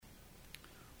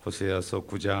호세아서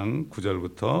 9장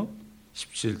 9절부터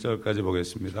 17절까지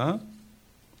보겠습니다.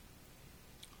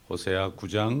 호세아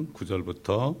 9장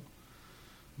 9절부터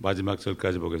마지막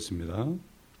절까지 보겠습니다.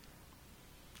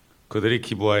 그들이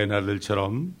기브아의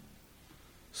날들처럼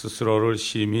스스로를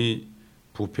심히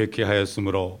부패케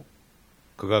하였으므로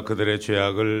그가 그들의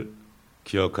죄악을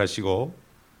기억하시고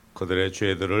그들의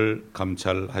죄들을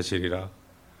감찰하시리라.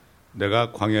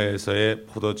 내가 광야에서의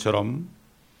포도처럼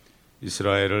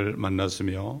이스라엘을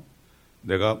만났으며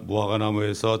내가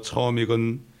무화과나무에서 처음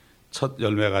익은 첫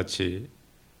열매같이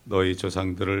너희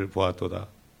조상들을 보았도다.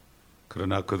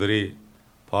 그러나 그들이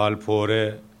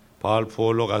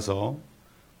바알푸올로 가서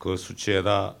그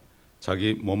수치에다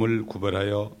자기 몸을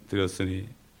구별하여 드렸으니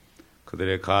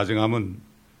그들의 가증함은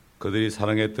그들이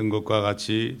사랑했던 것과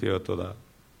같이 되었도다.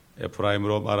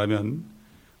 에프라임으로 말하면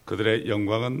그들의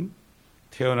영광은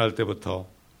태어날 때부터,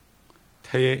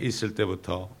 태에 있을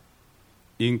때부터,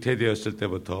 잉태되었을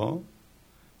때부터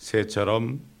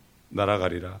새처럼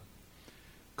날아가리라.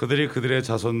 그들이 그들의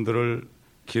자손들을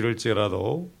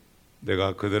기를지라도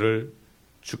내가 그들을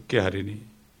죽게 하리니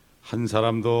한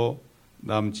사람도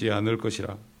남지 않을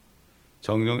것이라.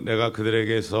 정녕 내가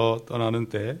그들에게서 떠나는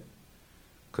때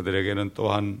그들에게는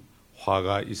또한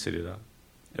화가 있으리라.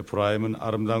 에프라임은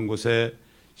아름다운 곳에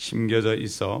심겨져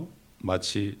있어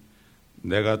마치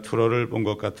내가 투로를 본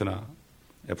것 같으나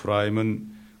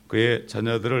에프라임은 그의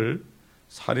자녀들을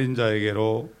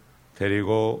살인자에게로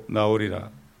데리고 나오리라.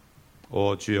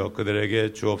 오 주여,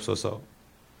 그들에게 주옵소서.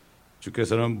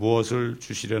 주께서는 무엇을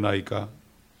주시려나이까?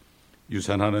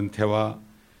 유산하는 태와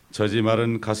젖이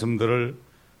마른 가슴들을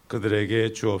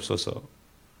그들에게 주옵소서.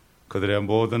 그들의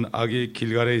모든 악이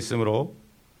길갈에 있으므로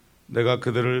내가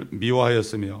그들을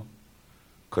미워하였으며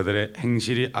그들의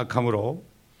행실이 악함으로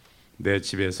내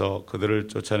집에서 그들을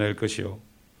쫓아낼 것이요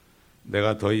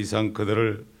내가 더 이상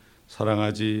그들을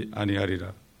사랑하지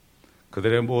아니하리라.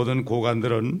 그들의 모든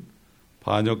고관들은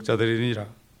반역자들이니라.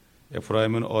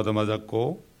 에프라임은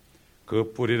얻어맞았고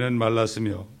그 뿌리는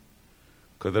말랐으며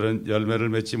그들은 열매를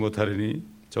맺지 못하리니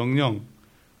정녕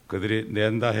그들이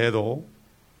낸다 해도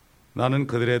나는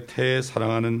그들의 태에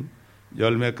사랑하는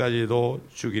열매까지도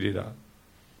죽이리라.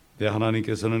 내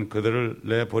하나님께서는 그들을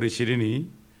내버리시리니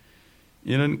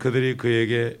이는 그들이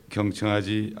그에게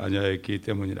경청하지 아니하였기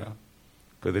때문이라.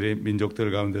 그들이 민족들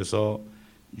가운데서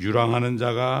유랑하는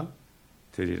자가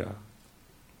되리라.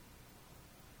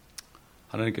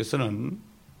 하나님께서는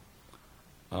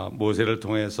모세를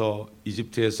통해서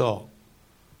이집트에서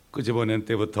끄집어낸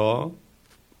때부터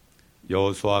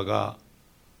여호수아가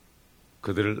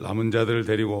그들을 남은 자들을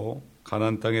데리고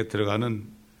가나안 땅에 들어가는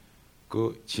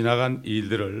그 지나간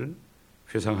일들을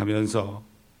회상하면서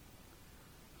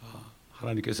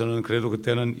하나님께서는 그래도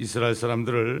그때는 이스라엘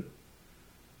사람들을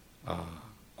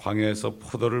광야에서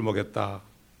포도를 먹였다.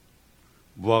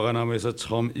 무화과나무에서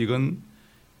처음 익은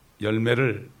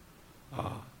열매가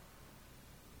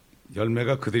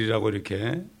그들이라고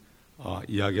이렇게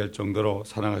이야기할 정도로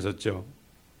사랑하셨죠.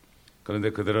 그런데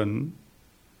그들은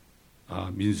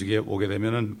민수기에 오게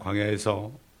되면은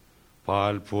광야에서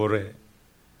바알부올을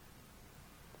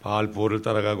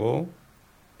따라가고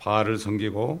바알을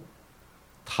섬기고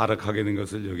타락하게 된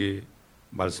것을 여기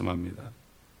말씀합니다.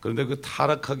 그런데 그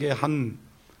타락하게 한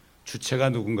주체가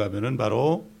누군가 하면은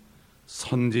바로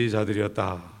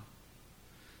선지자들이었다.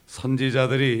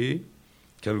 선지자들이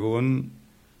결국은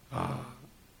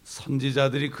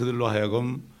선지자들이 그들로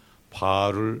하여금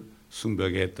바알을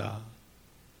숭배하게 했다.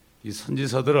 이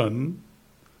선지서들은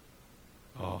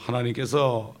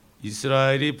하나님께서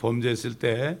이스라엘이 범죄했을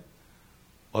때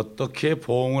어떻게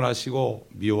보응을 하시고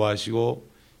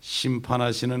미워하시고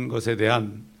심판하시는 것에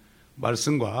대한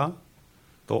말씀과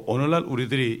또 오늘날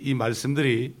우리들이 이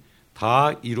말씀들이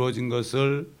다 이루어진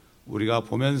것을 우리가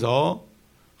보면서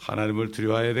하나님을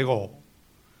두려워해야 되고,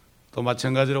 또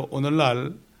마찬가지로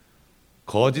오늘날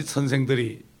거짓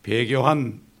선생들이,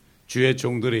 배교한 주의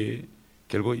종들이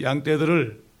결국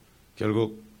양떼들을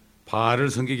결국 바알을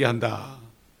섬기게 한다.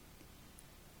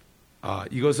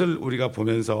 이것을 우리가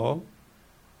보면서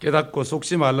깨닫고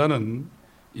속지 말라는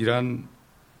이러한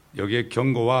여기에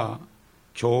경고와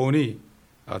교훈이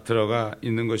들어가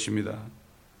있는 것입니다.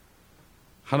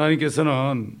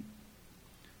 하나님께서는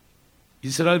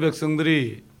이스라엘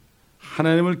백성들이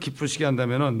하나님을 기쁘시게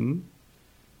한다면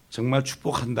정말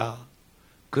축복한다.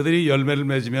 그들이 열매를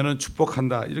맺으면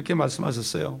축복한다. 이렇게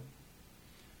말씀하셨어요.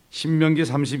 신명기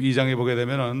 32장에 보게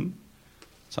되면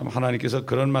참 하나님께서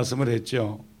그런 말씀을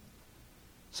했죠.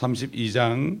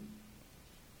 32장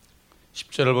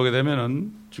 10절을 보게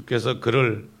되면 주께서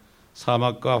그를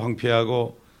사막과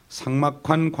황폐하고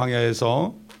삭막한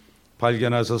광야에서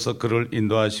발견하셔서 그를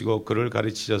인도하시고 그를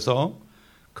가르치셔서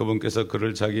그분께서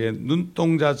그를 자기의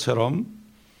눈동자처럼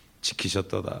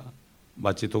지키셨도다.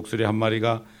 마치 독수리 한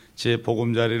마리가 제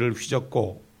보금자리를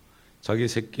휘젓고 자기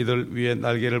새끼들 위에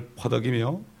날개를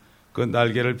퍼덕이며 그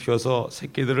날개를 펴서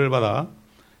새끼들을 받아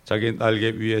자기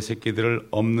날개 위에 새끼들을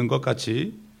엎는 것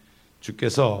같이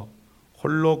주께서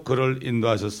홀로 그를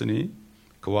인도하셨으니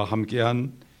그와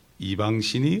함께한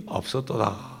이방신이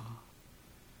없었도다.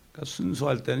 그러니까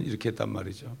순수할 때는 이렇게 했단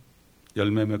말이죠.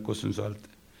 열매 맺고 순수할 때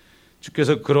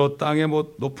주께서 그로 땅의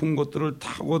높은 곳들을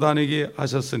타고 다니게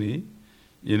하셨으니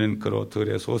이는 그로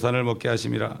들의 소산을 먹게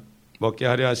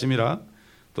하려 하심이라.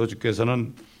 또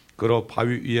주께서는 그로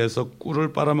바위 위에서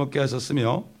꿀을 빨아먹게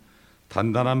하셨으며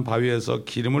단단한 바위에서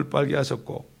기름을 빨게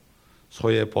하셨고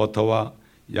소의 버터와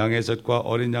양의 젖과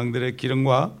어린 양들의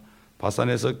기름과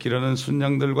바산에서 기르는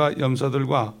순양들과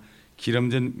염소들과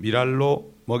기름진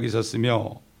미랄로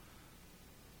먹이셨으며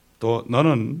또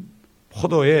너는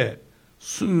포도의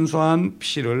순수한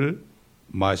피를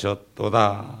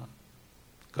마셨도다.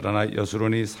 그러나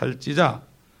여수론이 살찌자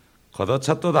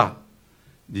걷어찼도다.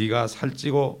 네가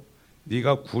살찌고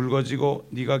네가 굵어지고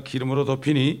네가 기름으로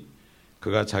덮이니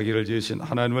그가 자기를 지으신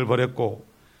하나님을 버렸고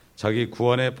자기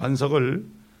구원의 반석을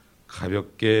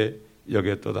가볍게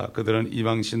여겼도다. 그들은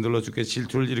이방신들로 주께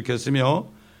질투를 일으켰으며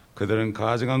그들은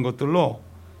가증한 것들로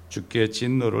주께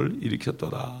진노를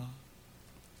일으켰도다.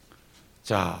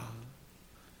 자,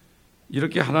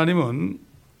 이렇게 하나님은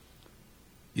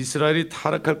이스라엘이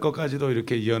타락할 것까지도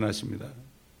이렇게 예언하십니다.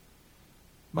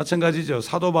 마찬가지죠.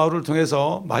 사도 바울을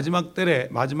통해서 마지막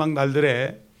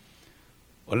날들에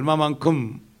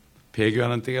얼마만큼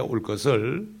배교하는 때가 올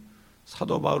것을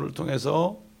사도 바울을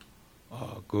통해서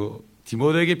그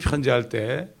디모데에게 편지할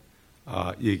때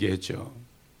얘기했죠.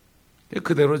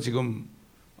 그대로 지금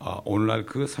오늘날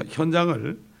그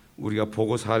현장을 우리가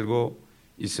보고 살고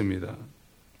있습니다.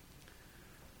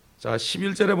 자,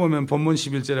 11절에 보면, 본문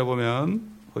 11절에 보면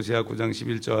호세아 9장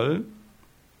 11절,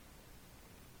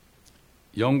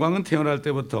 영광은 태어날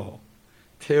때부터,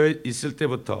 태어 있을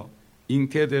때부터,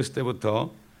 잉태되었을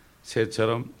때부터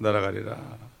새처럼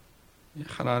날아가리라.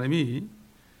 하나님의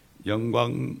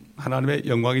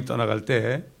영광이 떠나갈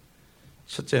때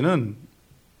첫째는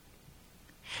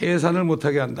해산을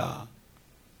못하게 한다.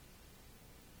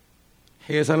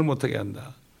 해산을 못하게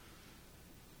한다.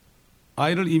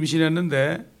 아이를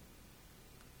임신했는데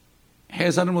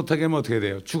해산을 못하게 하면 어떻게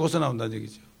돼요? 죽어서 나온다는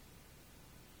얘기죠.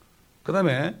 그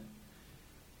다음에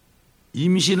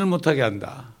임신을 못하게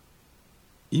한다.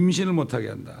 임신을 못하게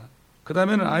한다. 그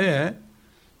다음에는 아예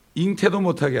잉태도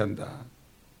못하게 한다.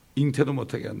 잉태도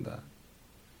못하게 한다.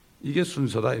 이게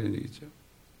순서다 이런 얘기죠.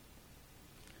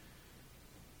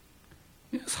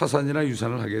 사산이나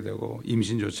유산을 하게 되고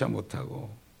임신조차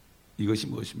못하고 이것이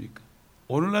무엇입니까?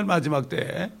 오늘날 마지막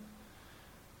때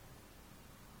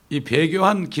이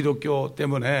배교한 기독교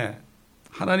때문에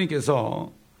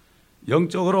하나님께서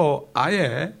영적으로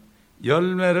아예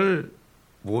열매를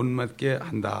못 맺게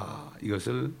한다.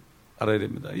 이것을 알아야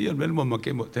됩니다. 이 열매를 못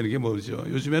맺게 되는 게 뭐죠?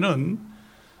 요즘에는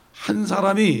한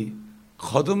사람이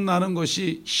거듭나는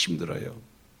것이 힘들어요.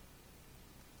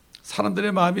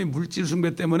 사람들의 마음이 물질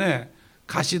숭배 때문에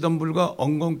가시덤불과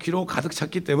엉겅퀴로 가득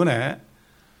찼기 때문에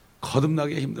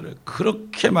거듭나기 힘들어요.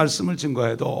 그렇게 말씀을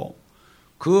증거해도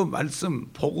그 말씀,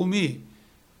 복음이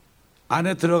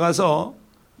안에 들어가서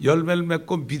열매를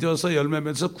맺고 믿어서 열매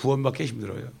맺어서 구원받기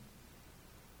힘들어요.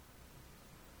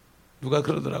 누가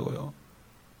그러더라고요.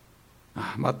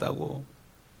 맞다고.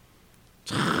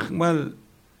 정말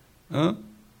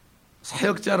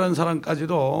사역자라는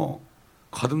사람까지도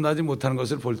거듭나지 못하는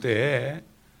것을 볼 때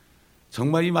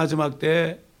정말 이 마지막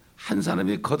때 한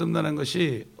사람이 거듭나는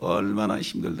것이 얼마나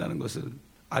힘들다는 것을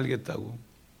알겠다고.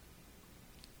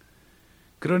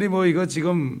 그러니 이거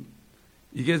지금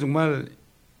이게 정말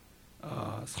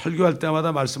설교할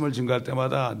때마다 말씀을 증거할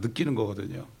때마다 느끼는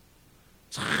거거든요.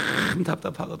 참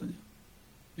답답하거든요.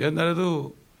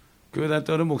 옛날에도 교회 다닐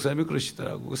때는 목사님이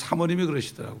그러시더라고. 사모님이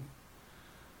그러시더라고.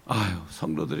 아유,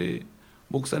 성도들이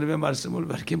목사님의 말씀을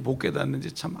왜 이렇게 못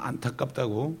깨닫는지 참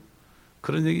안타깝다고.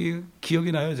 그런 얘기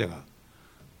기억이 나요, 제가.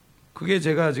 그게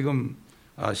제가 지금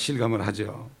실감을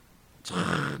하죠.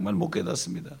 정말 못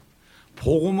깨닫습니다.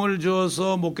 복음을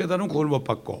주어서 못 깨달으면 그걸 못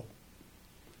받고,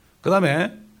 그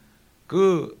다음에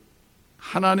그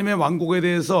하나님의 왕국에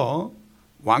대해서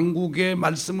왕국의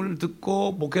말씀을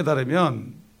듣고 못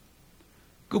깨달으면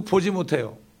그 보지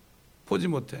못해요. 보지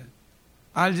못해.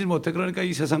 알지 못해. 그러니까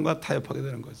이 세상과 타협하게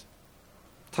되는 거죠.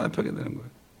 타협하게 되는 거예요.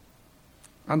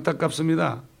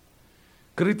 안타깝습니다.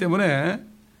 그렇기 때문에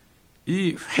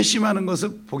이 회심하는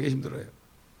것을 보기 힘들어요.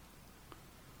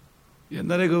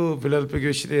 옛날에 그 빌라델피아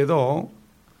교회 시대에도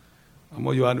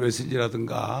요한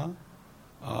웨슬리라든가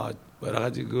여러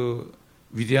가지 그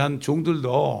위대한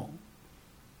종들도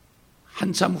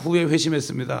한참 후에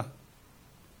회심했습니다.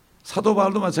 사도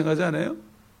바울도 마찬가지 아니에요?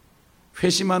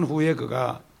 회심한 후에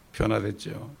그가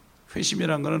변화됐죠.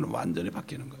 회심이란 거는 완전히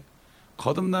바뀌는 거예요.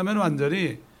 거듭나면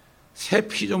완전히 새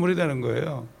피조물이 되는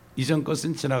거예요. 이전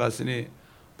것은 지나갔으니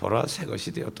보라 새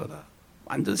것이 되었도다.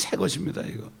 완전 새 것입니다.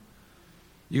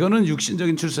 이거는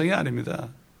육신적인 출생이 아닙니다.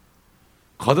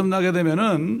 거듭나게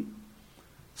되면은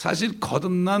사실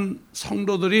거듭난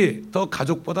성도들이 더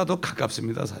가족보다 더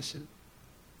가깝습니다. 사실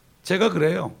제가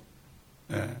그래요.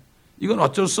 예. 이건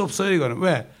어쩔 수 없어요. 이거는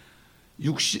왜?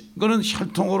 이거는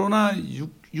혈통으로나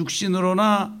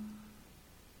육신으로나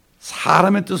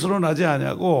사람의 뜻으로 나지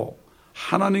아니하고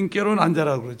하나님께로 난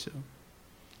자라고 그러죠.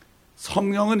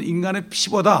 성령은 인간의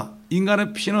피보다,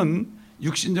 인간의 피는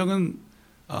육신적인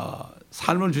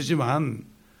삶을 주지만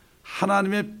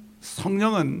하나님의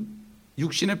성령은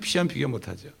육신의 피와 비교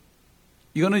못하죠.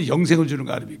 이거는 영생을 주는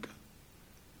거 아닙니까?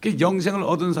 그 영생을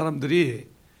얻은 사람들이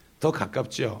더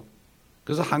가깝죠.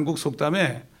 그래서 한국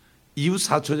속담에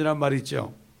이웃사촌이란 말이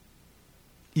있죠.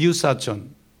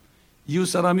 이웃사촌.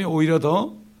 이웃사람이 오히려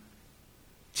더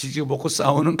지지고 먹고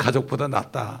싸우는 가족보다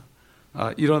낫다.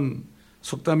 이런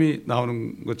속담이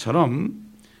나오는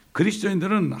것처럼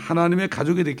그리스도인들은 하나님의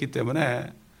가족이 됐기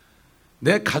때문에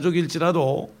내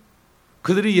가족일지라도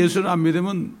그들이 예수를 안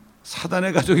믿으면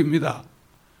사단의 가족입니다.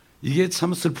 이게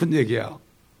참 슬픈 얘기야.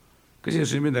 그래서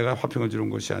예수님이 내가 화평을 주는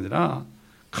것이 아니라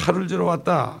칼을 주러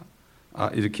왔다.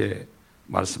 이렇게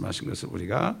말씀하신 것을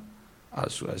우리가 알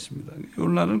수가 있습니다.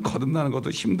 오늘날은 거듭나는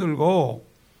것도 힘들고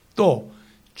또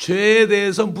죄에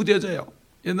대해서 무뎌져요.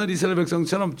 옛날 이스라엘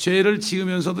백성처럼 죄를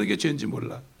지으면서도 이게 죄인지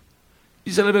몰라.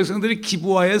 이스라엘 백성들이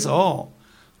기브아에서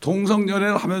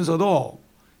동성연애를 하면서도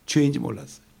죄인지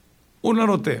몰랐어요. 오늘날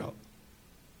어때요?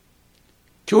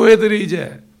 교회들이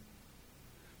이제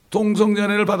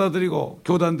동성연애를 받아들이고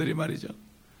교단들이 말이죠.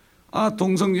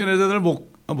 동성연애자들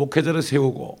목회자를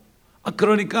세우고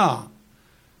그러니까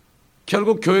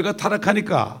결국 교회가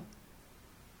타락하니까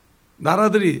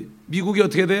나라들이 미국이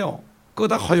어떻게 돼요? 그거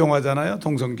다 허용하잖아요.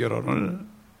 동성결혼을.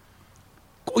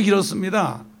 꼭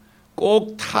이렇습니다.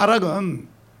 꼭 타락은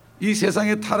이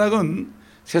세상의 타락은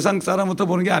세상 사람부터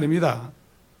보는 게 아닙니다.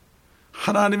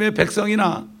 하나님의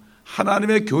백성이나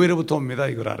하나님의 교회로부터 옵니다.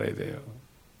 이걸 알아야 돼요.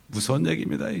 무서운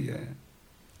얘기입니다. 이게.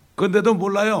 그런데도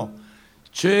몰라요.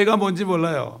 죄가 뭔지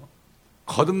몰라요.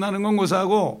 거듭나는 건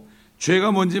고사하고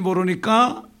죄가 뭔지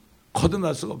모르니까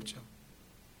거듭날 수가 없죠.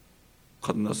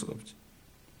 거듭날 수가 없죠.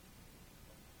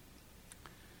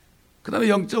 그 다음에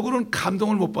영적으로는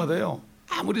감동을 못 받아요.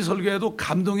 아무리 설교해도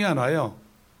감동이 안 와요.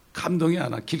 감동이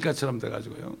안 와. 길가처럼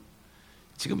돼가지고요.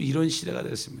 지금 이런 시대가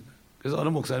됐습니다. 그래서 어느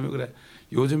목사님이 그래.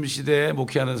 요즘 시대에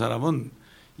목회하는 사람은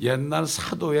옛날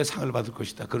사도의 상을 받을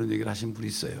것이다. 그런 얘기를 하신 분이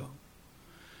있어요.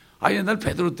 옛날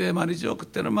베드로 때 말이죠.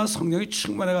 그때는 막 성령이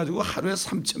충만해가지고 하루에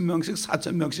 3,000명씩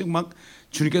 4,000명씩 막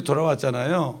주님께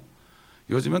돌아왔잖아요.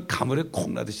 요즘은 가물에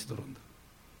콩 나듯이 들어온다.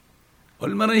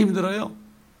 얼마나 힘들어요?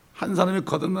 한 사람이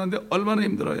거듭나는데 얼마나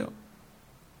힘들어요?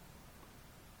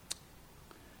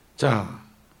 자,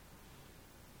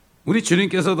 우리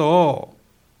주님께서도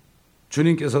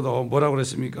뭐라고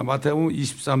그랬습니까? 마태복음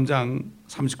 23장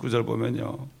 39절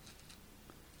보면요.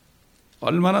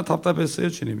 얼마나 답답했어요,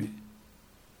 주님이.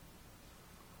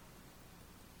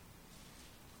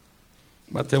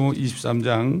 마태복음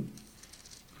 23장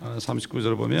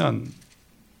 39절 보면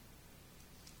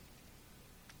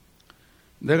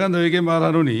내가 너에게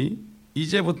말하노니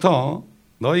이제부터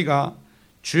너희가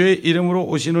주의 이름으로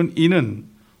오시는 이는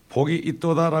복이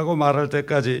있도다라고 말할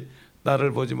때까지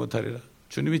나를 보지 못하리라.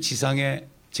 주님이 지상에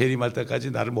재림할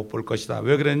때까지 나를 못 볼 것이다.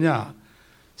 왜 그랬냐?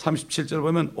 37절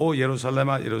보면 오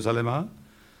예루살렘아 예루살렘아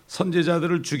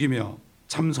선지자들을 죽이며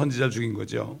참 선지자 죽인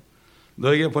거죠.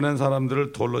 너에게 보낸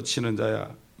사람들을 돌로 치는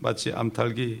자야. 마치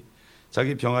암탉이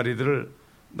자기 병아리들을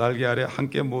날개 아래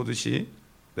함께 모으듯이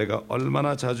내가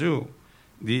얼마나 자주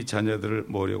네 자녀들을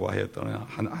모으려고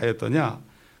하였더냐.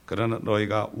 그러나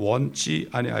너희가 원치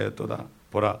아니하였도다.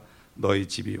 보라 너희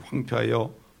집이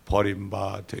황폐하여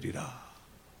버림바 되리라.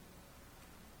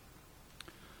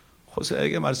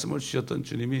 호세아에게 말씀을 주셨던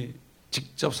주님이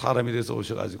직접 사람이 돼서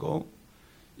오셔가지고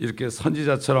이렇게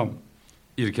선지자처럼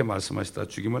이렇게 말씀하시다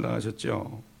죽임을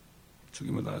당하셨죠.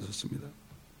 죽임을 당하셨습니다.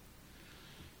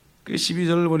 그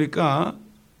 12절을 보니까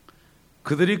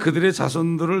그들이 그들의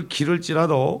자손들을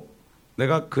기를지라도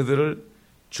내가 그들을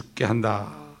죽게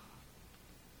한다.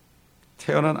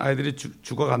 태어난 아이들이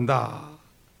죽어간다.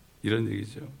 이런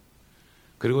얘기죠.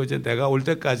 그리고 이제 내가 올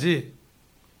때까지는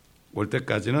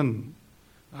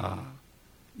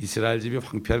이스라엘 집이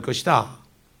황폐할 것이다.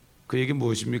 그 얘기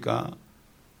무엇입니까?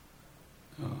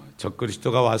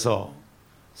 적그리스도가 와서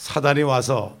사단이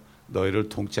와서 너희를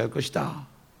통치할 것이다.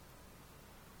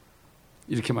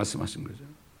 이렇게 말씀하신 거죠.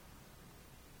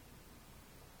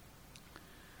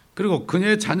 그리고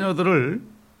그녀의 자녀들을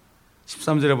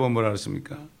 13절에 보면 뭐라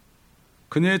그랬습니까?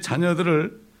 그녀의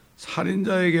자녀들을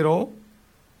살인자에게로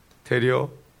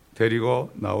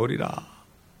데리고 나오리라.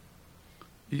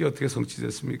 이게 어떻게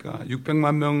성취됐습니까?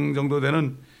 600만 명 정도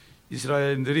되는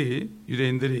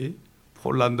유대인들이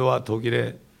폴란드와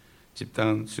독일의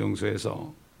집단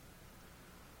수용소에서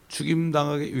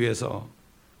죽임당하기 위해서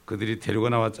그들이 데리고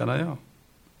나왔잖아요.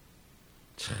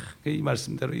 참, 이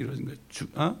말씀대로 이루어진 거예요.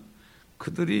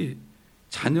 그들이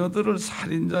자녀들을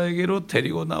살인자에게로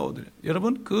데리고 나오더래.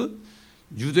 여러분, 그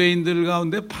유대인들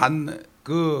가운데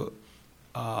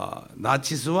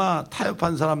나치스와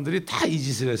타협한 사람들이 다 이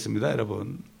짓을 했습니다,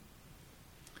 여러분.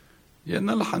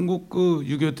 옛날 한국 그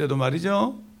 6.25 때도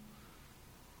말이죠.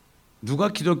 누가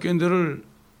기독교인들을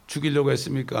죽이려고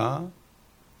했습니까?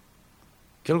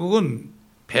 결국은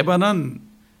배반한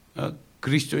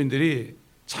그리스도인들이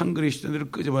참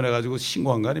그리스도인들을 끄집어내가지고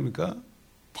신고한 거 아닙니까?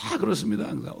 다 그렇습니다.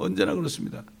 항상 언제나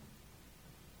그렇습니다.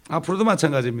 앞으로도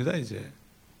마찬가지입니다. 이제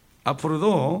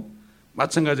앞으로도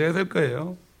마찬가지가 될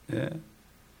거예요. 예.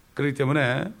 그렇기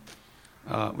때문에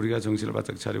우리가 정신을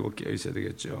바짝 차리고 깨어 있어야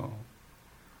되겠죠.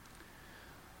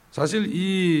 사실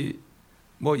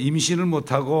임신을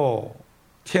못하고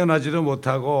태어나지도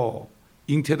못하고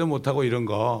잉태도 못하고 이런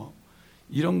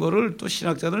거를 또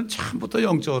신학자들은 처음부터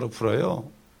영적으로 풀어요.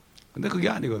 근데 그게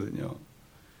아니거든요.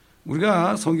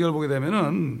 우리가 성경을 보게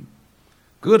되면은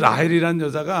그 라헬이라는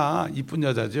여자가 이쁜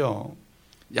여자죠.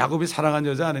 야곱이 사랑한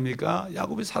여자 아닙니까?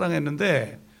 야곱이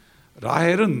사랑했는데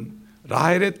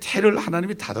라헬의 태를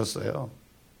하나님이 닫았어요.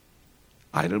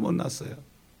 아이를 못 낳았어요.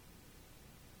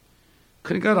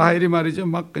 그러니까 라헬이 말이죠.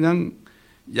 막 그냥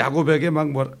야곱에게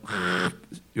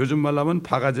요즘 말로 하면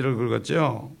바가지를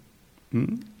긁었죠.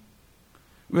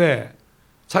 왜?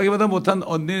 자기보다 못한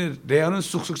언니 레아는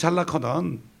쑥쑥 잘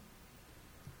낳거든.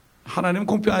 하나님은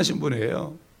공평하신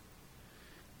분이에요.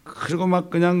 그리고 막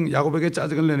그냥 야곱에게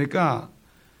짜증을 내니까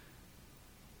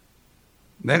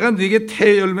내가 네게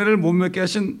태 열매를 못 맺게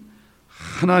하신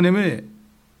하나님을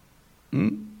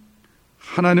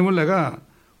내가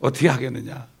어떻게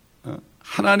하겠느냐?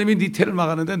 하나님이 네 태를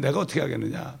막았는데 내가 어떻게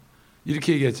하겠느냐?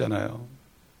 이렇게 얘기했잖아요.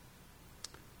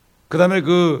 그 다음에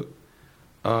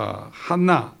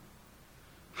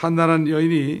한나라는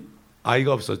여인이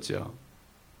아이가 없었죠.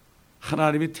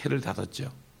 하나님이 태를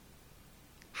닫았죠.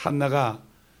 한나가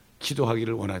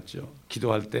기도하기를 원했죠.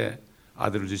 기도할 때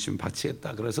아들을 주시면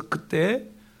바치겠다. 그래서 그때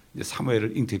이제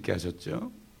사무엘을 잉태케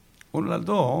하셨죠.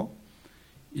 오늘날도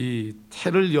이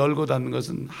태를 열고 닫는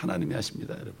것은 하나님이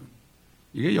하십니다, 여러분.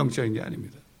 이게 영적인 게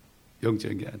아닙니다.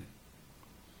 영적인 게 아니에요.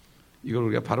 이걸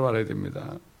우리가 바로 알아야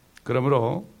됩니다.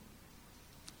 그러므로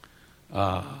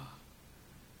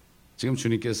지금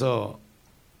주님께서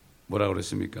뭐라고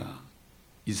그랬습니까?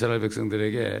 이스라엘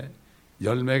백성들에게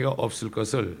열매가 없을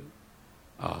것을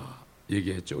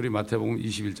얘기했죠. 우리 마태복음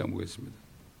 21장 보겠습니다.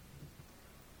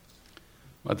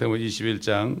 마태복음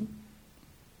 21장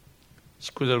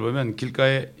 19절 보면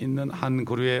길가에 있는 한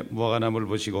그루의 무화과나무를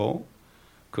보시고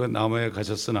그 나무에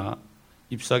가셨으나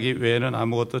잎사귀 외에는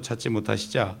아무것도 찾지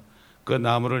못하시자 그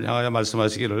나무를 향하여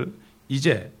말씀하시기를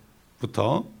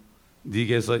이제부터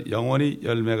네게서 영원히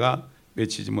열매가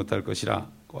맺히지 못할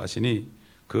것이라고 하시니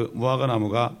그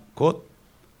무화과나무가 곧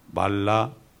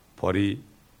말라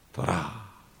버리더라.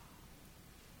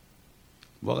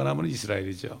 무화과나무는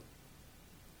이스라엘이죠.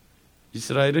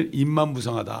 이스라엘은 잎만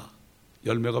무성하다.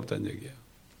 열매가 없다는 얘기예요.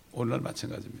 오늘날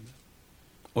마찬가지입니다.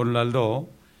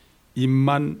 오늘날도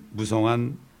잎만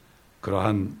무성한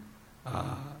그러한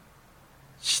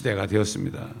시대가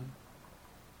되었습니다.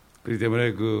 그렇기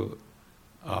때문에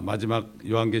마지막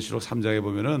요한계시록 3장에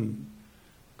보면은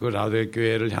그 라오디게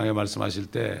교회를 향해 말씀하실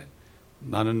때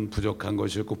나는 부족한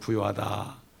것이 없고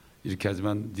부유하다 이렇게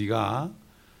하지만 네가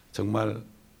정말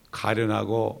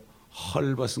가련하고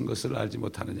헐벗은 것을 알지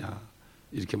못하느냐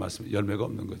이렇게 열매가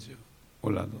없는 거죠.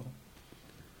 몰라도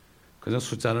그냥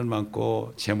숫자는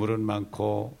많고 재물은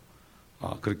많고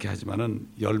그렇게 하지만은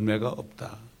열매가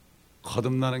없다.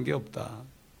 거듭나는 게 없다.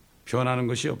 변하는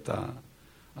것이 없다.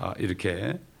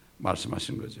 이렇게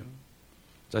말씀하신 거죠.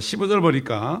 자, 15절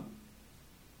보니까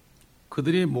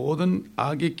그들이 모든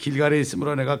악이 길갈에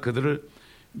있으므로 내가 그들을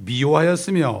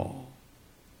미워하였으며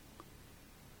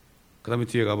그 다음에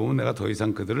뒤에 가보면 내가 더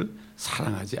이상 그들을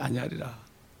사랑하지 아니하리라.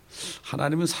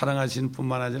 하나님은 사랑하시는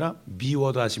뿐만 아니라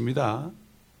미워도 하십니다.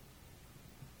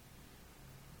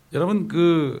 여러분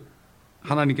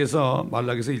하나님께서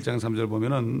말라기서 1장 3절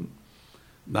보면은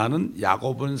나는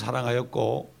야곱은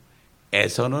사랑하였고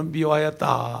에서는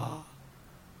미워하였다.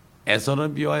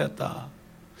 에서는 미워하였다.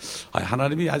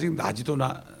 하나님이 아직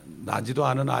나지도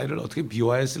않은 아이를 어떻게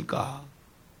미워했을까?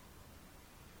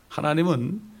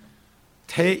 하나님은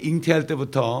잉태할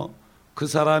때부터 그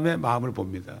사람의 마음을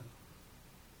봅니다.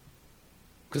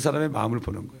 그 사람의 마음을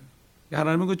보는 거예요.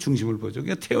 하나님은 그 중심을 보죠.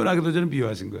 그러니까 태어나기도 전에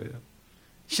미워하신 거예요.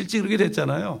 실제 그렇게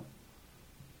됐잖아요.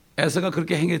 에서가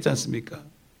그렇게 행했지 않습니까?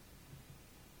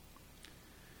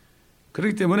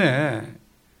 그렇기 때문에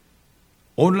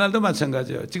오늘날도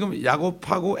마찬가지예요. 지금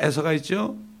야곱하고 에서가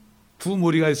있죠. 두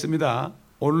무리가 있습니다.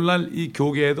 오늘날 이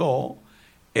교계에도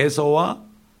에서와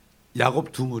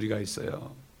야곱 두 무리가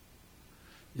있어요.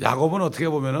 야곱은 어떻게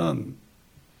보면은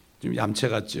좀 얌체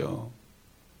같죠.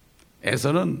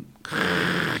 에서는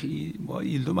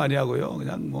일도 많이 하고요.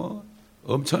 그냥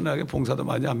엄청나게 봉사도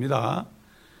많이 합니다.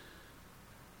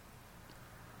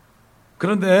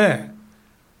 그런데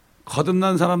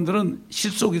거듭난 사람들은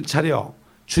실속을 차려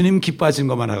주님 기뻐하신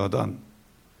것만 하거든.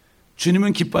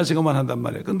 주님은 기뻐하신 것만 한단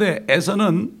말이에요. 그런데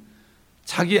에서는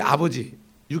자기 아버지,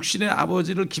 육신의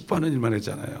아버지를 기뻐하는 일만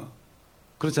했잖아요.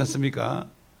 그렇지 않습니까?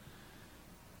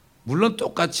 물론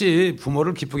똑같이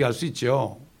부모를 기쁘게 할 수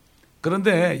있죠.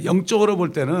 그런데 영적으로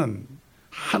볼 때는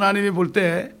하나님이 볼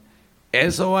때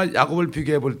에서와 야곱을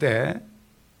비교해 볼 때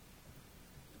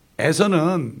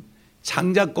에서는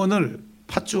장자권을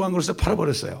팥죽한 것을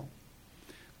팔아버렸어요.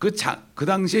 그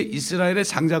당시에 이스라엘의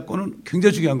장자권은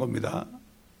굉장히 중요한 겁니다.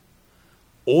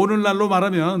 오늘날로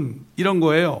말하면 이런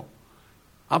거예요.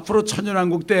 앞으로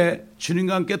천년왕국 때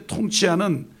주님과 함께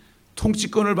통치하는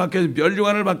통치권을 받기 위해서,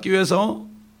 멸류관을 받기 위해서,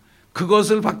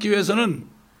 그것을 받기 위해서는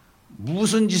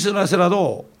무슨 짓을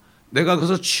하더라도 내가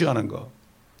그것을 취하는 거.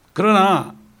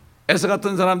 그러나 에서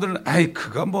같은 사람들은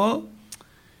그거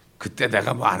그때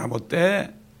내가 안 하면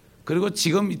어때? 그리고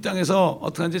지금 이 땅에서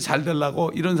어떻게 하는지 잘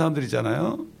되려고 이런 사람들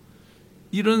있잖아요.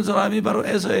 이런 사람이 바로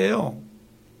에서예요.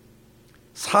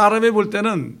 사람이 볼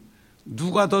때는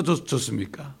누가 더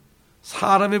좋습니까?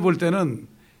 사람이 볼 때는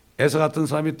에서 같은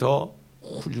사람이 더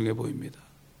훌륭해 보입니다.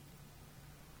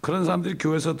 그런 사람들이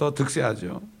교회에서 더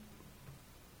득세하죠.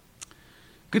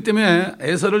 그 때문에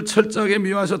에서를 철저하게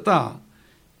미워하셨다.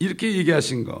 이렇게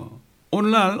얘기하신 거.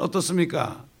 오늘날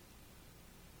어떻습니까?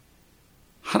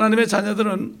 하나님의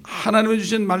자녀들은 하나님이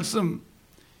주신 말씀,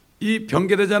 이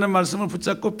변개되지 않은 말씀을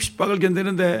붙잡고 핍박을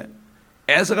견디는데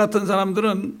에서 같은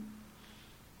사람들은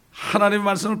하나님의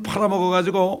말씀을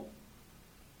팔아먹어가지고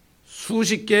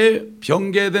수십 개의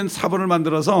변개된 사본을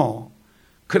만들어서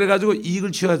그래가지고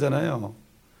이익을 취하잖아요.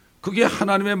 그게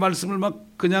하나님의 말씀을 막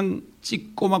그냥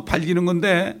찍고 막 발기는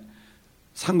건데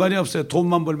상관이 없어요.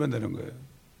 돈만 벌면 되는 거예요.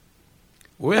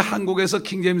 왜 한국에서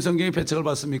킹제임스 성경이 배척을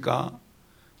받습니까?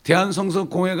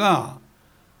 대한성서공회가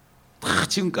다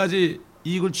지금까지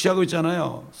이익을 취하고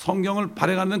있잖아요. 성경을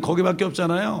발행하는 데는 거기밖에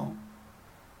없잖아요.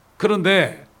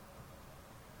 그런데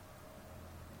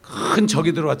큰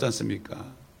적이 들어왔지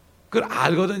않습니까? 그걸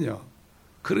알거든요.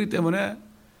 그렇기 때문에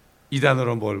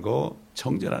이단으로 몰고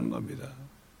정죄하는 겁니다.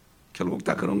 결국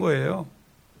다 그런 거예요.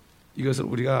 이것을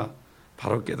우리가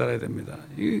바로 깨달아야 됩니다.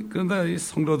 그런데 이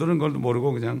성도들은 그걸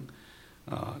모르고 그냥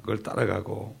그걸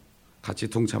따라가고 같이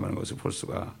동참하는 것을 볼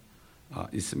수가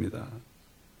있습니다.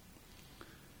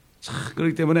 자,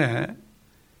 그렇기 때문에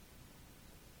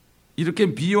이렇게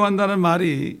미워한다는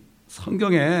말이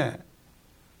성경에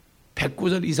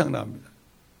 109절 이상 나옵니다.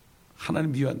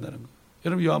 하나님 미워한다는 거.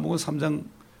 여러분 요한복음 3장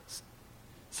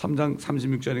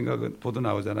 36절인가 그 보도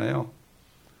나오잖아요.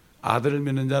 아들을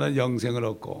믿는 자는 영생을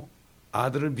얻고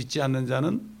아들을 믿지 않는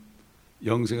자는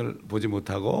영생을 보지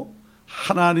못하고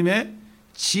하나님의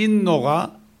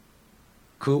진노가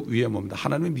그 위에 뭡니다.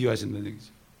 하나님이 미워하신다는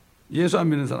얘기죠. 예수 안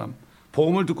믿는 사람,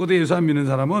 복음을 듣고도 예수 안 믿는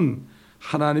사람은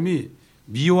하나님이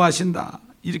미워하신다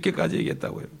이렇게까지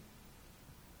얘기했다고요.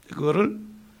 그거를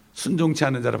순종치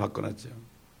않는 자로 바꿔놨죠.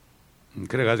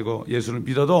 그래가지고 예수를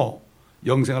믿어도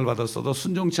영생을 받았어도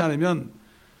순종치 않으면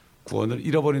구원을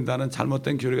잃어버린다는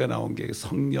잘못된 교리가 나온 게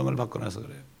성경을 바꿔놔서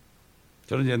그래요.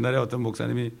 저는 옛날에 어떤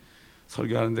목사님이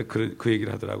설교하는데 그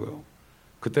얘기를 하더라고요.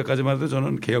 그때까지만 해도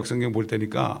저는 개혁성경 볼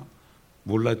때니까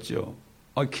몰랐죠.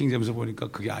 킹제임스 보니까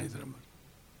그게 아니더란 말이에요.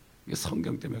 이게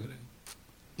성경 때문에 그래요.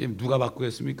 이게 누가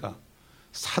바꾸겠습니까?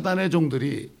 사단의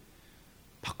종들이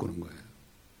바꾸는 거예요.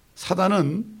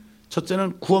 사단은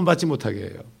첫째는 구원받지 못하게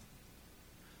해요.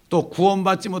 또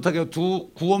구원받지 못하게 해요.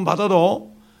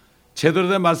 구원받아도 제대로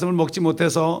된 말씀을 먹지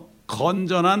못해서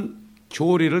건전한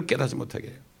교리를 깨닫지 못하게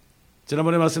해요.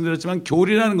 지난번에 말씀드렸지만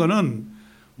교리라는 거는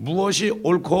무엇이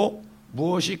옳고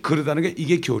무엇이 그르다는 게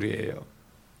이게 교리예요.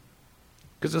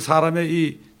 그래서 사람의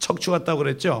이 척추 같다고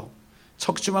그랬죠.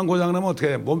 척추만 고장나면 어떻게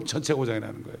해요? 몸 전체 고장이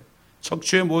나는 거예요.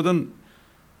 척추의 모든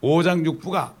오장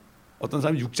육부가 어떤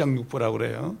사람이 육장육부라고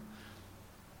그래요.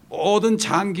 모든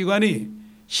장기관이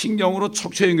신경으로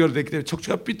척추에 연결되기 때문에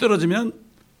척추가 삐뚤어지면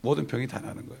모든 병이 다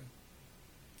나는 거예요.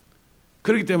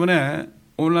 그렇기 때문에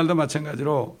오늘날도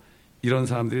마찬가지로 이런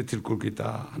사람들이 들끓고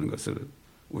있다 하는 것을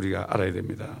우리가 알아야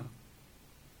됩니다.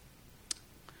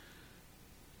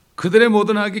 그들의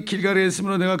모든 악이 길가리에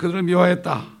있으므로 내가 그들을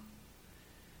미워했다.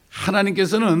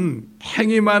 하나님께서는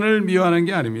행위만을 미워하는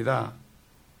게 아닙니다.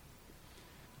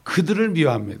 그들을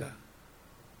미워합니다.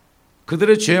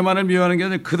 그들의 죄만을 미워하는 게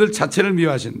아니라 그들 자체를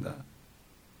미워하신다.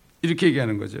 이렇게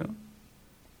얘기하는 거죠.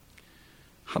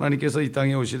 하나님께서 이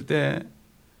땅에 오실 때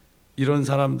이런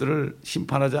사람들을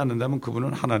심판하지 않는다면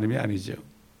그분은 하나님이 아니죠.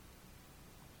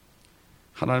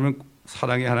 하나님은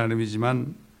사랑의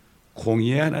하나님이지만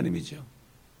공의의 하나님이죠.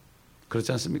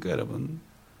 그렇지 않습니까, 여러분?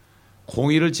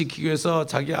 공의를 지키기 위해서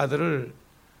자기 아들을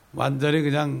완전히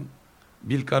그냥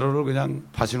밀가루를 그냥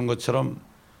바치는 것처럼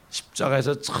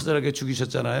십자가에서 처절하게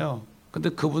죽이셨잖아요. 근데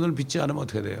그분을 믿지 않으면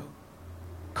어떻게 돼요?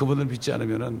 그분을 믿지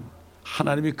않으면은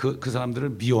하나님이 그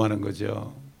사람들을 미워하는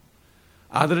거죠.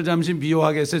 아들을 잠시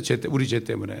미워하게 했어요. 우리 죄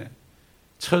때문에.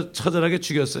 처절하게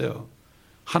죽였어요.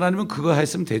 하나님은 그거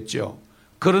했으면 됐죠.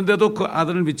 그런데도 그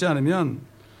아들을 믿지 않으면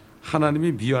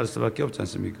하나님이 미워할 수밖에 없지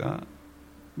않습니까?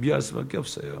 미워할 수밖에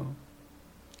없어요.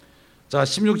 자,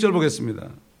 16절 보겠습니다.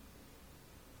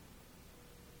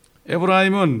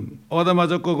 에브라임은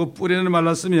얻어맞았고 그 뿌리는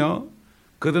말랐으며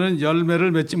그들은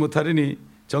열매를 맺지 못하리니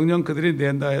정녕 그들이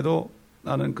낸다 해도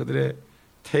나는 그들의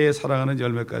태에 사랑하는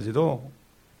열매까지도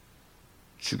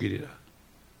죽이리라.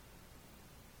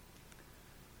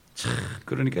 참,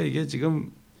 그러니까 이게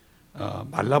지금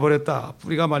말라버렸다.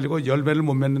 뿌리가 말리고 열매를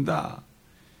못 맺는다.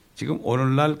 지금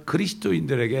오늘날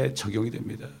그리스도인들에게 적용이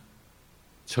됩니다.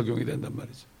 적용이 된단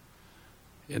말이죠.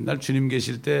 옛날 주님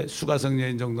계실 때 수가성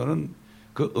여인 정도는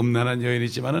그 음란한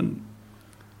여인이지만은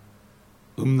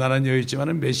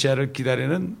메시아를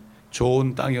기다리는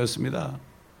좋은 땅이었습니다.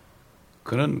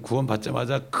 그는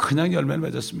구원받자마자 그냥 열매를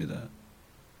맺었습니다.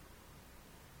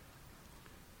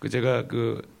 제가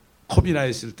코비나에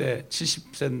있을 때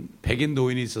 70세 백인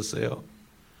노인이 있었어요.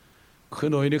 그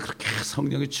노인이 그렇게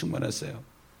성령이 충만했어요.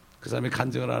 그 사람이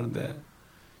간증을 하는데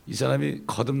이 사람이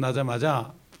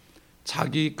거듭나자마자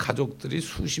자기 가족들이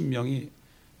수십 명이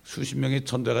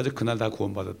전도해가지고 그날 다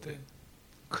구원받았대.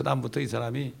 그 다음부터 이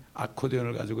사람이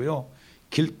아코디언을 가지고요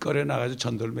길거리에 나가서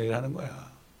전도를 매일 하는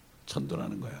거야. 전도를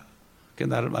하는 거야. 그게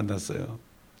나를 만났어요.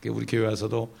 우리 교회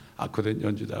와서도 아코디언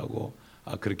연주도 하고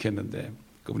그렇게 했는데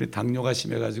그분이 당뇨가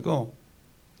심해가지고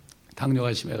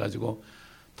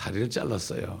다리를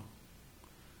잘랐어요.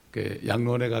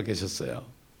 양로원에 가 계셨어요.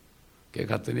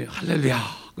 갔더니 할렐루야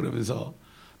그러면서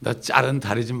나 자른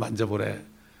다리 좀 만져보래.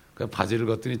 그 바지를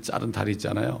걷더니 자른 다리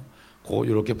있잖아요.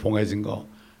 이렇게 봉해진 거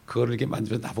그거를 이렇게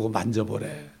만지면서 나보고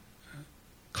만져보래.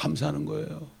 감사하는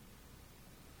거예요.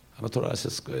 아마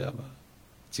돌아가셨을 거예요. 아마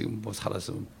지금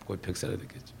살았으면 거의 100살이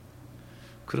됐겠죠.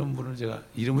 그런 분을 제가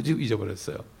이름을 지금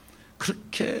잊어버렸어요.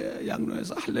 그렇게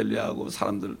양로에서 할렐루야 하고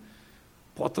사람들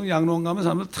보통 양로원 가면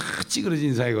사람들 다 찌그러진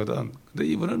인상이거든. 근데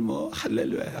이분은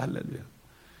할렐루야야 할렐루야.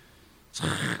 참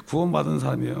구원받은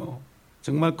사람이에요.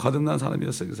 정말 거듭난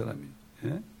사람이었어요. 그 사람이.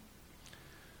 예?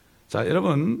 자,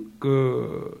 여러분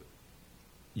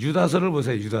유다서를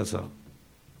보세요. 유다서.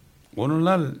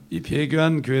 오늘날 이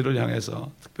배교한 교회를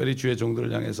향해서 특별히 주의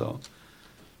종들을 향해서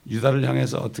유다를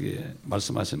향해서 어떻게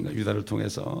말씀하시는가. 유다를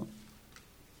통해서.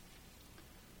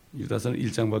 유다서는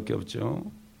 1장밖에 없죠.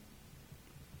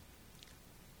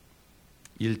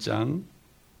 1장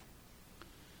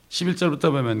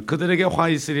 11절부터 보면 그들에게 화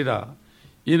있으리라.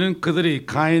 이는 그들이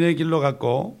가인의 길로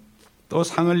갔고 또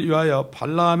상을 위하여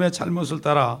발라함의 잘못을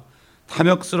따라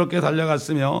탐욕스럽게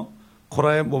달려갔으며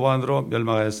코라의 모반으로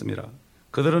멸망하였습니다.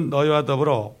 그들은 너희와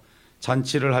더불어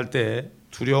잔치를 할 때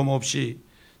두려움 없이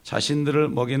자신들을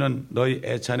먹이는 너희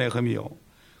애찬의 흠이요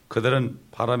그들은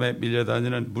바람에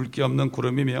밀려다니는 물기 없는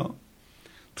구름이며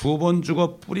 2번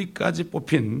죽어 뿌리까지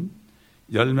뽑힌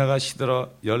열매가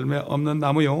시들어 열매 없는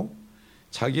나무요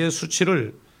자기의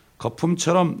수치를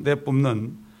거품처럼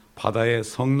내뿜는 바다의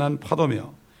성난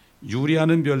파도며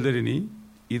유리하는 별들이니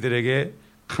이들에게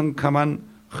캄캄한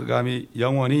흑암이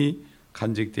영원히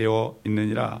간직되어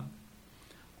있느니라.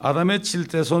 아담의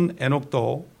 7대손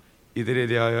에녹도 이들에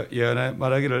대하여 예언하여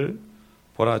말하기를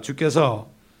보라 주께서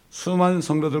수많은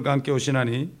성도들과 함께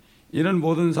오시나니 이는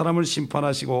모든 사람을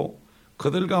심판하시고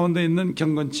그들 가운데 있는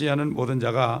경건치 않은 모든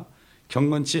자가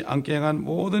경건치 않게 행한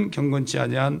모든 경건치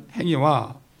아니한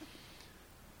행위와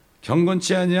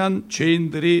경건치 아니한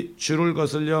죄인들이 주를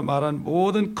거슬려 말한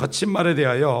모든 거친 말에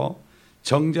대하여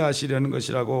정죄하시려는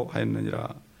것이라고 하였느니라.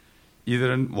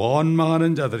 이들은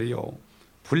원망하는 자들이요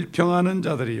불평하는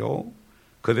자들이요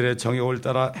그들의 정욕을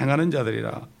따라 행하는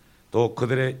자들이라. 또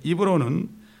그들의 입으로는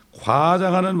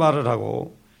과장하는 말을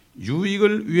하고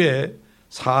유익을 위해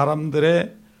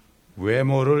사람들의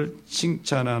외모를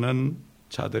칭찬하는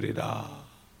자들이라.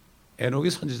 에녹이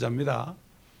선지자입니다.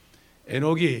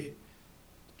 에녹이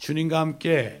주님과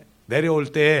함께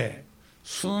내려올 때에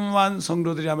수많은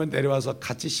성도들이 하면 내려와서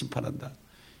같이 심판한다.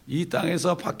 이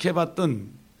땅에서 박해받던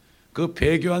그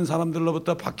배교한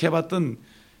사람들로부터 박해받던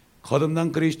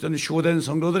거듭난 그리스도인 휴거된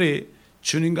성도들이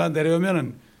주님과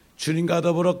내려오면 주님과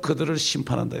더불어 그들을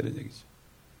심판한다, 이런 얘기죠.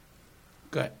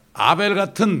 그러니까 아벨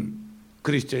같은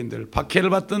그리스도인들, 박해를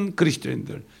받던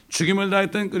그리스도인들, 죽임을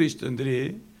당했던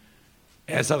그리스도인들이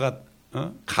에서가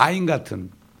가인 같은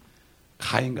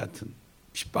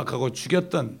핍박하고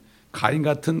죽였던 가인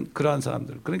같은 그러한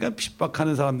사람들, 그러니까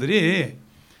핍박하는 사람들이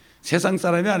세상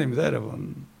사람이 아닙니다,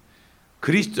 여러분.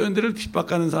 그리스도인들을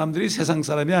핍박하는 사람들이 세상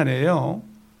사람이 아니에요.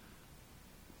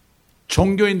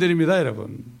 종교인들입니다,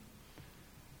 여러분.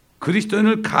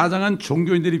 그리스도인을 가장한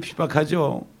종교인들이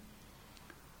핍박하죠.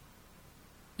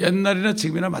 옛날이나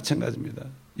지금이나 마찬가지입니다.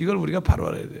 이걸 우리가 바로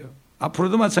알아야 돼요.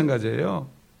 앞으로도 마찬가지예요.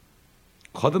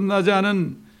 거듭나지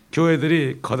않은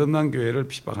교회들이 거듭난 교회를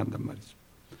핍박한단 말이죠.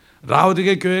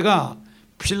 라오디게 교회가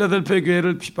필라델피아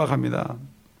교회를 핍박합니다.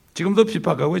 지금도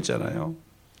핍박하고 있잖아요.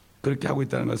 그렇게 하고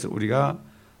있다는 것을 우리가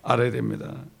알아야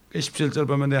됩니다. 17절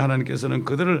보면 내 하나님께서는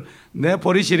그들을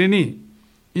내버리시리니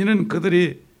이는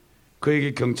그들이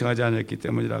그에게 경청하지 않았기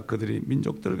때문이라. 그들이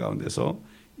민족들 가운데서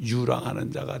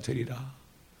유랑하는 자가 되리라.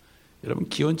 여러분,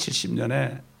 기원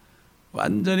 70년에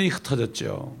완전히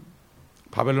흩어졌죠.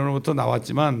 바벨론으로부터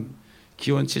나왔지만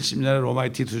기원 70년에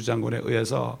로마의 디투스 장군에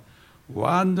의해서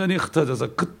완전히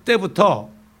흩어져서 그때부터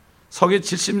서기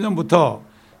 70년부터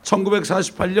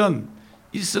 1948년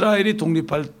이스라엘이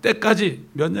독립할 때까지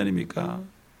몇 년입니까?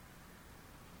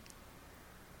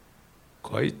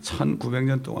 거의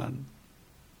 1900년 동안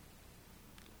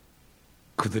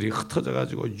그들이 흩어져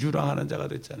가지고 유랑하는 자가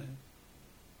됐잖아요.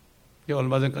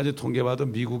 얼마 전까지 통계봐도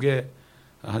미국에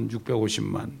한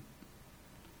 650만,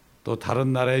 또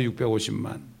다른 나라에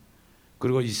 650만,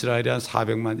 그리고 이스라엘이 한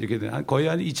 400만 이렇게 되는 거의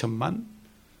한 2천만.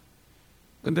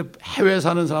 그런데 해외에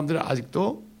사는 사람들은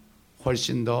아직도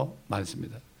훨씬 더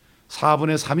많습니다.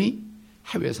 4분의 3이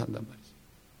해외에 산단 말이죠.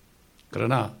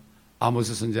 그러나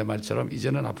아모스 선지자 말처럼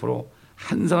이제는 앞으로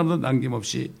한 사람도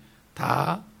남김없이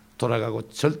다 돌아가고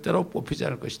절대로 뽑히지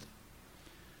않을 것이다.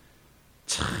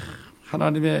 참,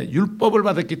 하나님의 율법을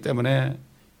받았기 때문에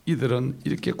이들은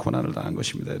이렇게 고난을 당한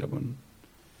것입니다, 여러분.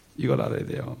 이걸 알아야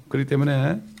돼요. 그렇기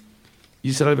때문에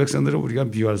이스라엘 백성들을 우리가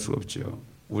미워할 수가 없죠.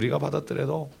 우리가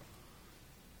받았더라도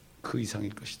그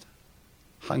이상일 것이다.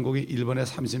 한국이 일본에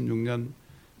 36년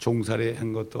종살이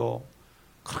한 것도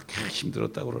그렇게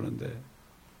힘들었다고 그러는데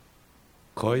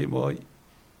거의 뭐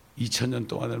 2000년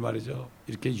동안을 말이죠.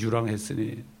 이렇게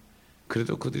유랑했으니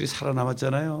그래도 그들이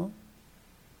살아남았잖아요.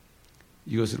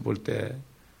 이것을 볼 때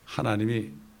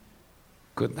하나님이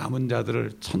그 남은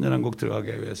자들을 천년왕국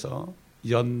들어가게 위해서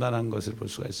연단한 것을 볼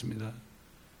수가 있습니다.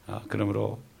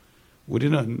 그러므로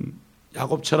우리는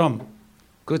야곱처럼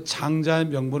그 장자의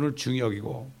명분을 중히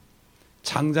여기고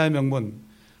장자의 명분,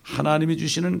 하나님이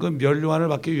주시는 그 면류관을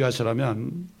받기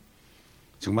위해서라면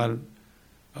정말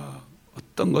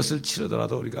어떤 것을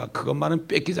치르더라도 우리가 그것만은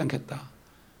뺏기지 않겠다.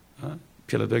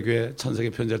 필라델피아 교회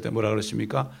천사에게 편지할 때 뭐라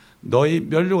그러십니까? 너희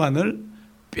면류관을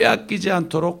빼앗기지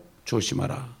않도록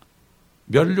조심하라.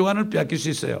 면류관을 빼앗길 수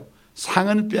있어요.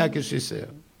 상은 빼앗길 수 있어요.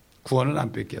 구원은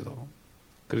안 뺏겨도.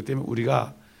 그렇기 때문에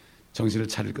우리가 정신을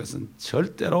차릴 것은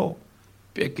절대로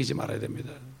뺏기지 말아야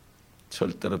됩니다.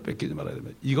 절대로 뺏기지 말아야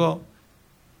됩니다. 이거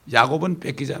야곱은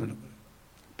뺏기지 않으려고 거예요.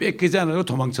 뺏기지 않으려고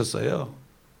도망쳤어요.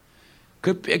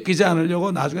 그 뺏기지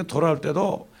않으려고 나중에 돌아올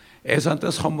때도 에서한테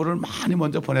선물을 많이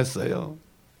먼저 보냈어요.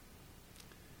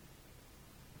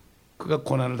 그가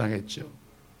고난을 당했죠.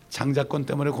 장자권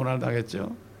때문에 고난을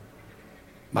당했죠.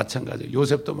 마찬가지예요.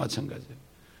 요셉도 마찬가지예요.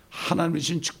 하나님이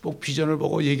주신 축복 비전을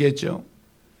보고 얘기했죠.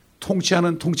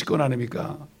 통치하는 통치권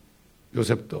아닙니까?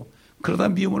 요셉도. 그러다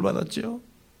미움을 받았죠.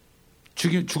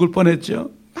 죽을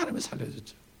뻔했죠. 하나님이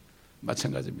살려줬죠.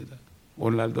 마찬가지입니다.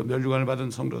 오늘날도 면류관을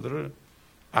받은 성도들을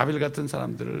아벨 같은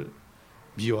사람들을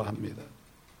미워합니다.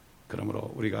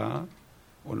 그러므로 우리가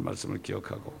오늘 말씀을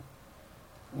기억하고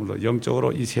오늘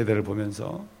영적으로 이 세대를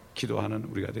보면서 기도하는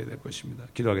우리가 되어야 될 것입니다.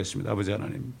 기도하겠습니다. 아버지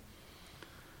하나님,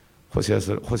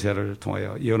 호세아를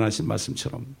통하여 예언하신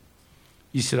말씀처럼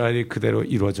이스라엘이 그대로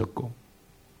이루어졌고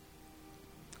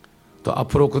또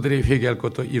앞으로 그들이 회개할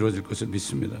것도 이루어질 것을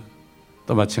믿습니다.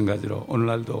 또 마찬가지로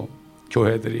오늘날도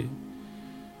교회들이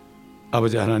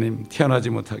아버지 하나님 태어나지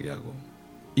못하게 하고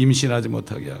임신하지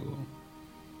못하게 하고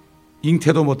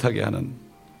잉태도 못하게 하는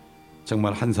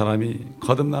정말 한 사람이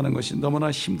거듭나는 것이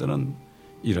너무나 힘드는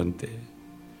이런 때,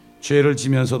 죄를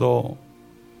지면서도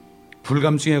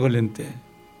불감증에 걸린 때,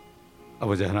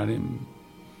 아버지 하나님,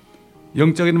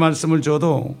 영적인 말씀을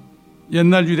줘도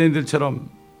옛날 유대인들처럼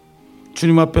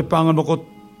주님 앞에 빵을 먹고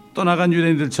떠나간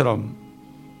유대인들처럼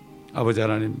아버지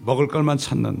하나님, 먹을 것만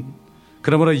찾는,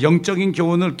 그러므로 영적인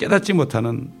교훈을 깨닫지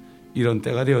못하는 이런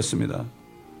때가 되었습니다.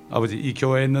 아버지, 이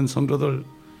교회에 있는 성도들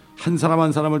한 사람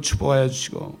한 사람을 축복하여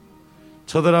주시고,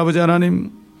 저들 아버지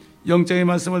하나님, 영적인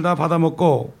말씀을 다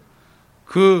받아먹고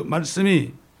그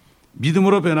말씀이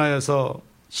믿음으로 변하여서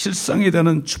실상이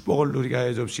되는 축복을 누리게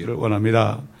하여 주시기를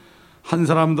원합니다. 한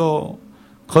사람도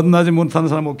거듭나지 못하는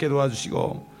사람 없게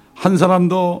도와주시고, 한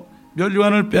사람도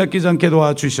멸류관을 빼앗기지 않게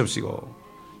도와주시옵시고,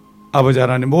 아버지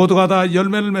하나님, 모두가 다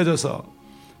열매를 맺어서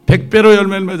 100배로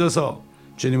열매를 맺어서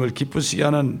주님을 기쁘시게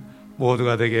하는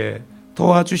모두가 되게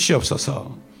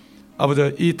도와주시옵소서.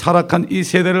 아버지, 이 타락한 이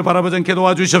세대를 바라보지 않게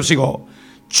도와주시옵시고,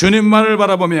 주님만을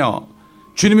바라보며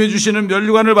주님이 주시는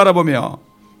멸류관을 바라보며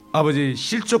아버지,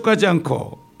 실족하지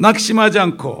않고 낙심하지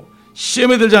않고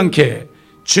시험에 들지 않게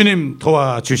주님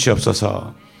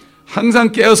도와주시옵소서.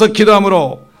 항상 깨어서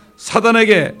기도함으로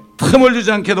사단에게 틈을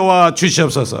주지 않게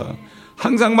도와주시옵소서.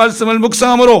 항상 말씀을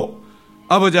묵상함으로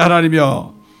아버지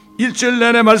하나님이여, 일주일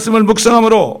내내 말씀을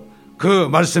묵상함으로 그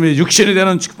말씀이 육신이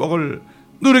되는 축복을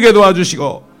누리게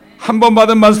도와주시고, 한 번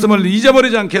받은 말씀을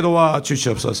잊어버리지 않게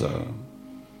도와주시옵소서.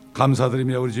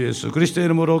 감사드리며 우리 주 예수 그리스도의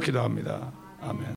이름으로 기도합니다. 아멘.